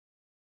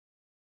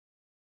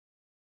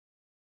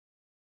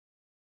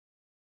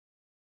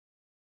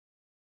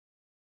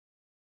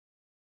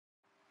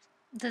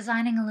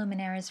Designing a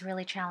luminaire is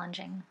really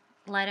challenging.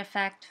 Light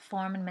effect,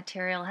 form, and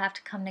material have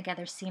to come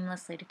together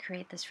seamlessly to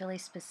create this really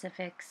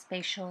specific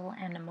spatial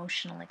and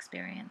emotional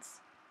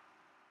experience.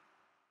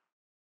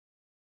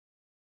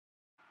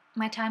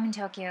 My time in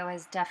Tokyo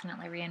has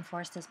definitely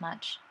reinforced as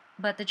much,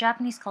 but the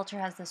Japanese culture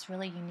has this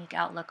really unique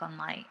outlook on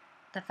light.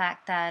 The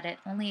fact that it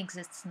only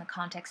exists in the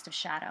context of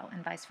shadow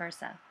and vice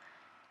versa.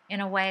 In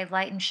a way,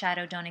 light and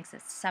shadow don't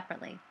exist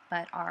separately,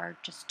 but are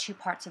just two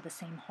parts of the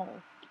same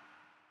whole.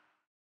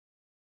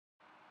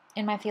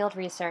 In my field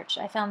research,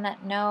 I found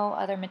that no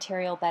other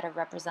material better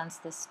represents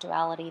this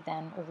duality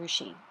than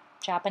urushi,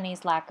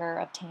 Japanese lacquer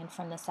obtained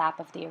from the sap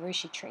of the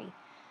urushi tree.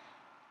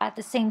 At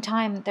the same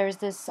time, there's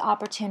this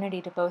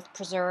opportunity to both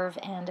preserve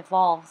and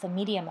evolve the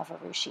medium of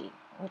urushi,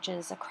 which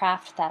is a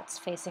craft that's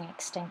facing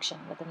extinction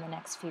within the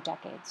next few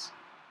decades.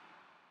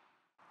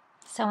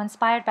 So,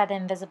 inspired by the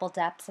invisible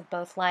depths of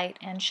both light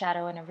and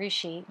shadow in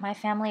urushi, my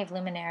family of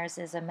luminaires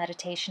is a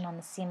meditation on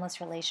the seamless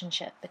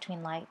relationship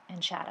between light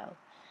and shadow.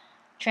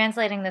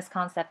 Translating this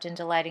concept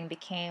into lighting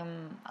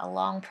became a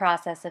long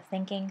process of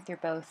thinking through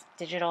both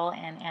digital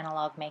and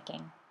analog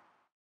making.